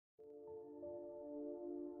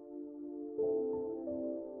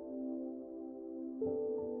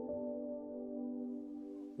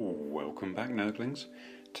Welcome back, Nerglings.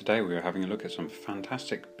 Today we are having a look at some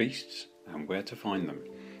fantastic beasts and where to find them.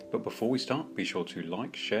 But before we start, be sure to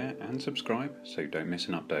like, share and subscribe so you don't miss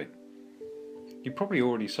an update. You probably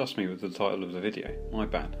already sussed me with the title of the video. My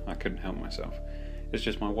bad, I couldn't help myself. It's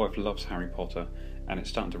just my wife loves Harry Potter and it's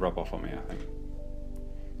starting to rub off on me, I think.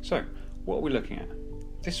 So, what are we looking at?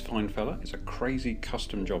 This fine fella is a crazy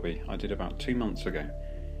custom jobby I did about 2 months ago.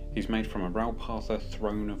 He's made from a Ralpatha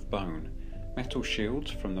Throne of Bone, metal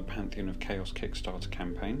shields from the Pantheon of Chaos Kickstarter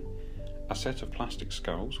campaign, a set of plastic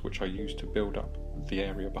skulls which I used to build up the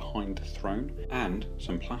area behind the throne, and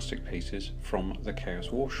some plastic pieces from the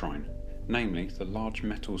Chaos War Shrine, namely the large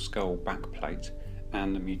metal skull backplate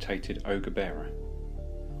and the mutated Ogre Bearer.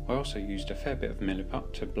 I also used a fair bit of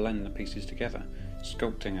milliput to blend the pieces together,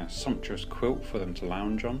 sculpting a sumptuous quilt for them to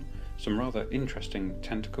lounge on, some rather interesting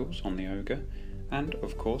tentacles on the ogre, and,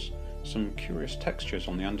 of course, some curious textures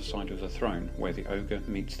on the underside of the throne where the ogre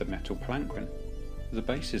meets the metal palanquin. The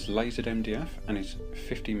base is lasered MDF and is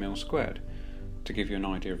 50mm squared, to give you an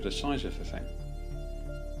idea of the size of the thing.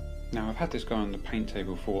 Now, I've had this guy on the paint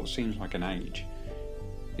table for what seems like an age.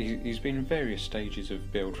 He's been in various stages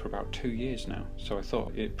of build for about 2 years now, so I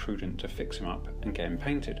thought it prudent to fix him up and get him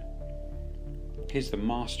painted. He's the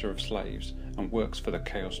master of slaves and works for the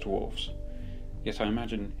Chaos Dwarfs, yet I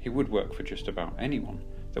imagine he would work for just about anyone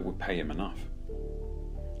that would pay him enough.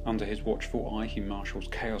 Under his watchful eye he marshals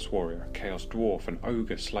Chaos Warrior, Chaos Dwarf and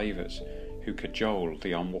Ogre slavers who cajole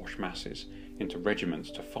the unwashed masses into regiments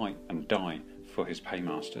to fight and die for his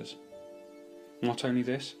paymasters. Not only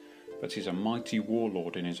this, but he's a mighty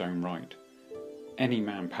warlord in his own right. Any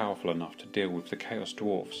man powerful enough to deal with the Chaos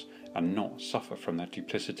Dwarfs and not suffer from their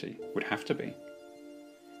duplicity would have to be.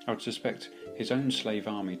 I would suspect his own slave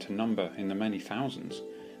army to number in the many thousands,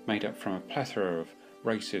 made up from a plethora of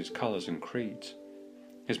races, colours and creeds.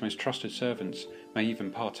 His most trusted servants may even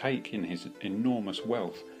partake in his enormous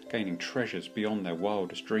wealth, gaining treasures beyond their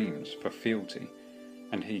wildest dreams for fealty,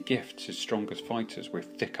 and he gifts his strongest fighters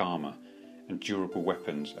with thick armour and durable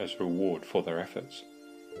weapons as reward for their efforts.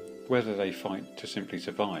 Whether they fight to simply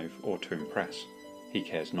survive or to impress, he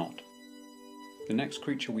cares not. The next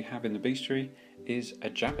creature we have in the bestiary is a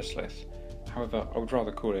Jabberslith. However, I would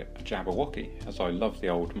rather call it a Jabberwocky, as I loved the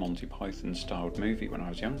old Monty Python styled movie when I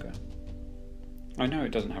was younger. I know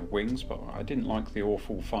it doesn't have wings, but I didn't like the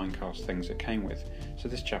awful fine cast things it came with, so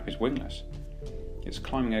this chap is wingless. It's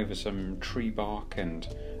climbing over some tree bark and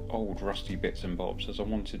old rusty bits and bobs, as I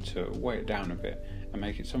wanted to weigh it down a bit and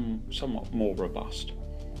make it somewhat more robust.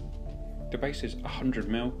 The base is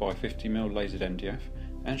 100mm by 50mm lasered MDF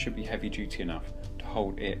and should be heavy duty enough to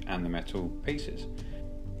hold it and the metal pieces.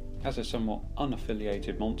 As a somewhat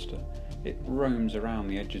unaffiliated monster, it roams around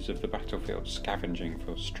the edges of the battlefield scavenging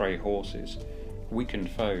for stray horses,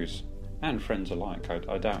 weakened foes and friends alike.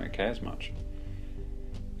 I doubt it cares much.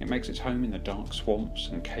 It makes its home in the dark swamps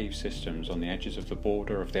and cave systems on the edges of the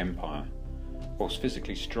border of the Empire. Whilst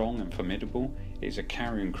physically strong and formidable, it is a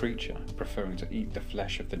carrion creature, preferring to eat the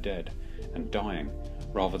flesh of the dead and dying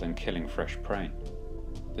rather than killing fresh prey.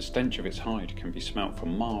 The stench of its hide can be smelt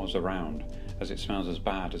from miles around, as it smells as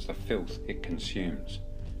bad as the filth it consumes.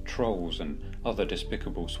 Trolls and other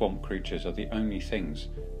despicable swamp creatures are the only things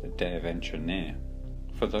that dare venture near.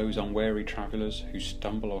 For those unwary travellers who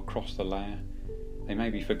stumble across the lair, they may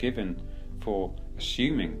be forgiven for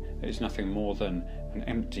assuming it is nothing more than an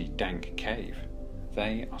empty, dank cave.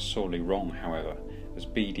 They are sorely wrong, however, as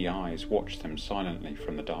beady eyes watch them silently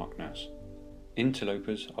from the darkness.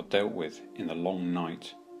 Interlopers are dealt with in the long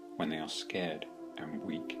night when they are scared and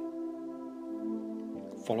weak.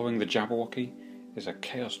 Following the Jabberwocky is a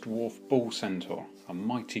Chaos Dwarf Bull Centaur, a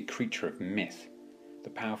mighty creature of myth, the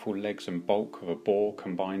powerful legs and bulk of a boar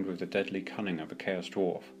combined with the deadly cunning of a Chaos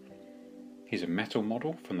Dwarf. He's a metal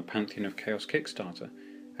model from the Pantheon of Chaos Kickstarter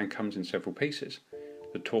and comes in several pieces: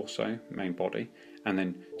 the torso, main body, and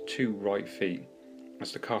then 2 right feet,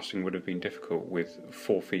 as the casting would have been difficult with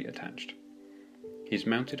 4 feet attached. He's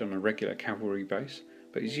mounted on a regular cavalry base,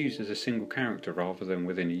 but is used as a single character rather than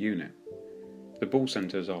within a unit. The Bull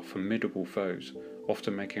Centaurs are formidable foes,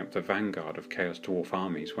 often making up the vanguard of Chaos Dwarf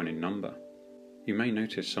armies when in number. You may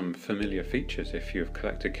notice some familiar features if you have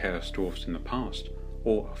collected Chaos Dwarfs in the past,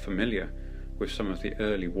 or are familiar with some of the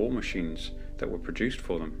early war machines that were produced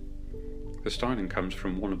for them. The styling comes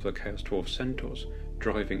from one of the Chaos Dwarf Centaurs,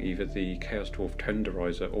 driving either the Chaos Dwarf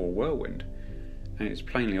Tenderizer or Whirlwind, and it's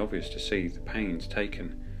plainly obvious to see the pains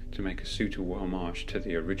taken to make a suitable homage to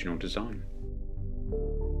the original design.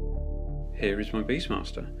 Here is my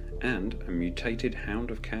Beastmaster, and a mutated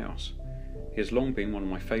Hound of Chaos. He has long been one of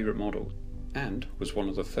my favourite models, and was one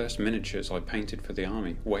of the first miniatures I painted for the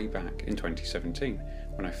army way back in 2017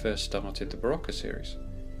 when I first started the Barocca series.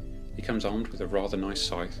 He comes armed with a rather nice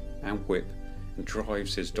scythe and whip and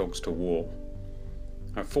drives his dogs to war.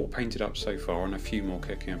 I've 4 painted up so far and a few more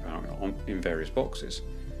kicking about in various boxes.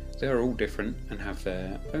 They are all different and have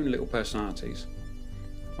their own little personalities.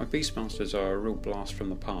 My Beastmasters are a real blast from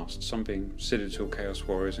the past, some being Citadel Chaos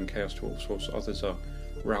Warriors and Chaos Dwarfs, whilst others are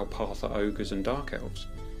Ralpatha Ogres and Dark Elves.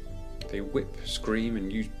 They whip, scream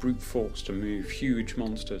and use brute force to move huge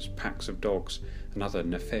monsters, packs of dogs and other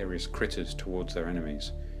nefarious critters towards their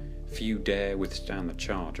enemies. Few dare withstand the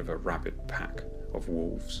charge of a rabid pack of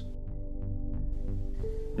wolves.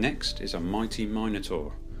 Next is a mighty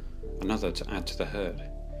Minotaur, another to add to the herd.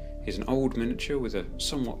 He's an old miniature with a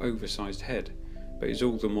somewhat oversized head, but is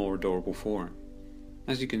all the more adorable for it.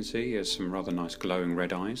 As you can see, he has some rather nice glowing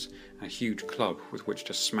red eyes and a huge club with which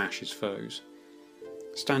to smash his foes.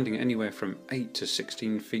 Standing anywhere from 8 to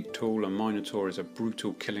 16 feet tall, a Minotaur is a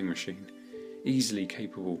brutal killing machine, easily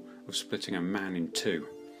capable of splitting a man in 2,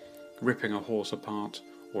 ripping a horse apart,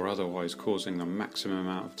 or otherwise causing the maximum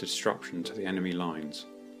amount of disruption to the enemy lines.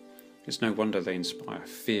 It's no wonder they inspire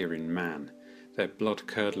fear in man, their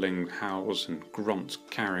blood-curdling howls and grunts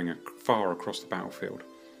carrying far across the battlefield.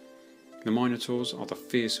 The Minotaurs are the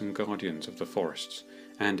fearsome guardians of the forests,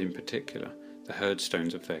 and in particular, the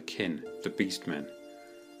herdstones of their kin, the Beastmen.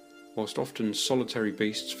 Whilst often solitary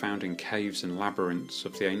beasts found in caves and labyrinths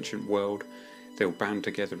of the ancient world, they will band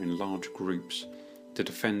together in large groups to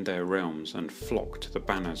defend their realms and flock to the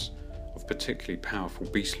banners of particularly powerful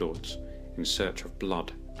beast lords in search of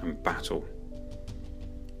blood and battle.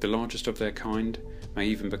 The largest of their kind may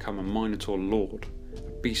even become a Minotaur Lord,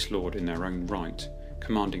 a beast lord in their own right,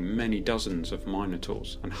 commanding many dozens of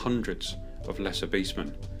Minotaurs and hundreds of lesser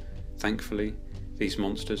beastmen. Thankfully, these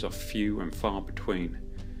monsters are few and far between,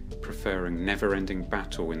 preferring never-ending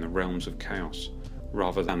battle in the realms of chaos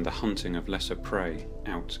rather than the hunting of lesser prey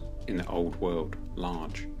out in the old world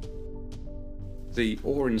large. The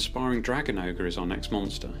awe-inspiring Dragon Ogre is our next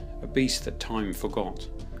monster, a beast that time forgot,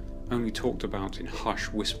 only talked about in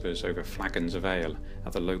hushed whispers over flagons of ale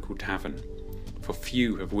at the local tavern, for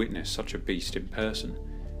few have witnessed such a beast in person,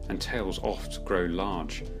 and tales oft grow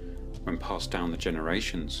large when passed down the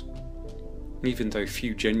generations. Even though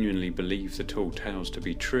few genuinely believe the tall tales to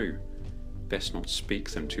be true, best not speak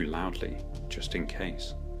them too loudly, just in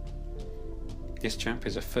case. This chap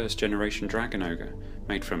is a first-generation Dragon Ogre,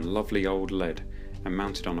 made from lovely old lead and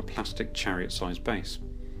mounted on a plastic chariot-sized base.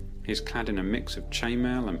 He is clad in a mix of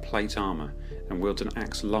chainmail and plate armour and wields an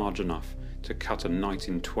axe large enough to cut a knight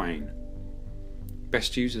in twain.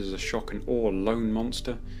 Best used as a shock and awe lone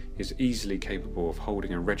monster, he is easily capable of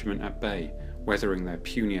holding a regiment at bay, weathering their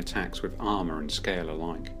puny attacks with armour and scale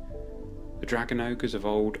alike. The Dragon Ogres of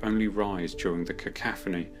old only rise during the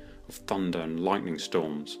cacophony of thunder and lightning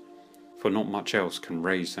storms, for not much else can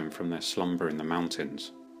raise them from their slumber in the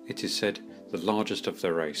mountains. It is said the largest of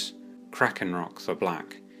the race, Krakenrock the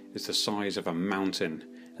Black, is the size of a mountain,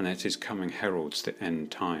 and that his coming heralds the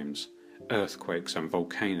end times. Earthquakes and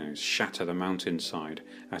volcanoes shatter the mountainside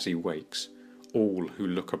as he wakes. All who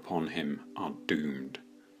look upon him are doomed.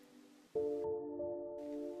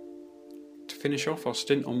 To finish off our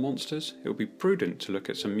stint on monsters, it will be prudent to look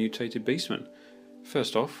at some mutated beastmen.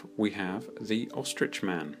 First off, we have the Ostrich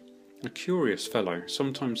Man, a curious fellow,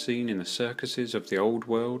 sometimes seen in the circuses of the old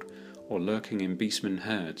world or lurking in beastmen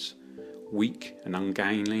herds. Weak and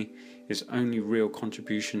ungainly, his only real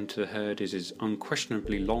contribution to the herd is his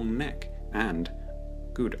unquestionably long neck and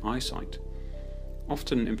good eyesight.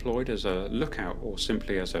 Often employed as a lookout or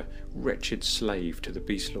simply as a wretched slave to the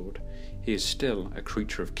beast lord, he is still a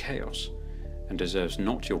creature of chaos and deserves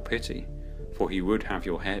not your pity, for he would have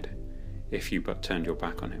your head if you but turned your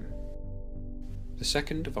back on him. The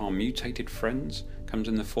second of our mutated friends comes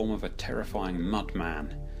in the form of a terrifying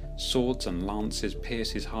mudman. Swords and lances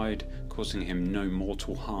pierce his hide, causing him no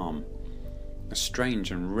mortal harm. A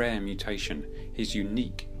strange and rare mutation, he's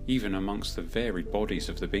unique even amongst the varied bodies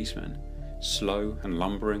of the beastmen. Slow and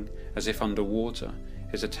lumbering, as if underwater,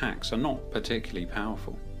 his attacks are not particularly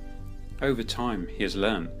powerful. Over time he has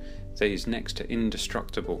learned that he is next to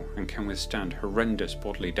indestructible and can withstand horrendous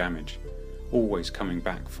bodily damage, always coming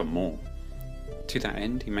back for more. To that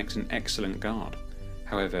end he makes an excellent guard.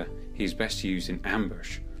 However, he is best used in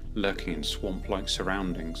ambush, lurking in swamp-like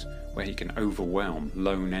surroundings where he can overwhelm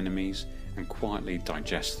lone enemies and quietly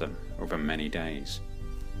digest them over many days.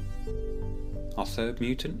 Our third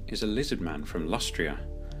mutant is a lizard man from Lustria.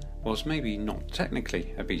 Whilst maybe not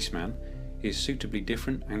technically a beastman, he is suitably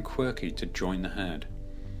different and quirky to join the herd.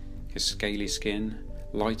 His scaly skin,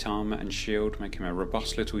 light armour and shield make him a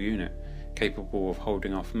robust little unit capable of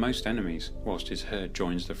holding off most enemies whilst his herd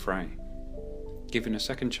joins the fray. Given a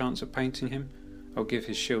second chance at painting him, I'll give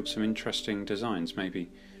his shield some interesting designs,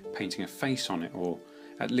 maybe painting a face on it or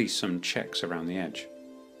at least some checks around the edge.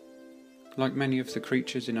 Like many of the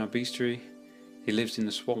creatures in our bestiary, he lives in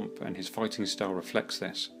the swamp and his fighting style reflects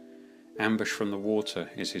this. Ambush from the water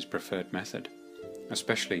is his preferred method,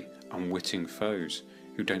 especially unwitting foes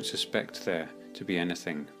who don't suspect there to be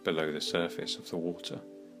anything below the surface of the water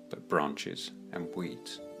but branches and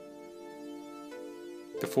weeds.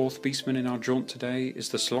 The fourth beastman in our jaunt today is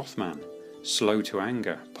the Slothman, slow to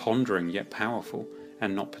anger, pondering yet powerful,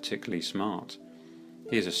 and not particularly smart.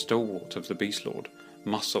 He is a stalwart of the Beast Lord.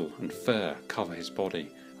 Muscle and fur cover his body,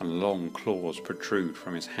 and long claws protrude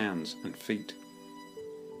from his hands and feet.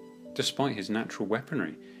 Despite his natural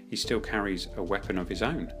weaponry, he still carries a weapon of his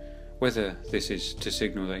own. Whether this is to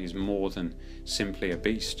signal that he is more than simply a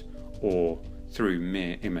beast, or through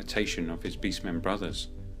mere imitation of his beastmen brothers,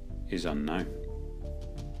 is unknown.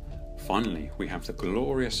 Finally, we have the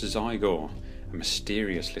glorious Zygor, a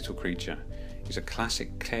mysterious little creature. He's a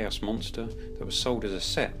classic chaos monster that was sold as a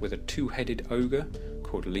set with a two-headed ogre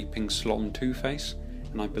called Leaping Slom Two-Face,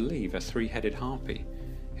 and I believe a three-headed harpy,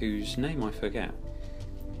 whose name I forget.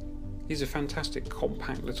 He's a fantastic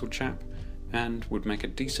compact little chap, and would make a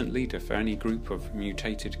decent leader for any group of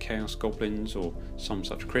mutated chaos goblins or some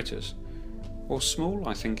such critters. While small,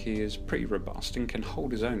 I think he is pretty robust and can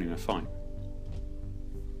hold his own in a fight.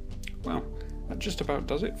 Well, that just about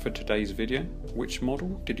does it for today's video. Which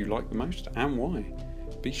model did you like the most and why?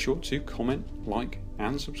 Be sure to comment, like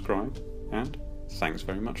and subscribe, and thanks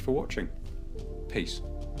very much for watching. Peace.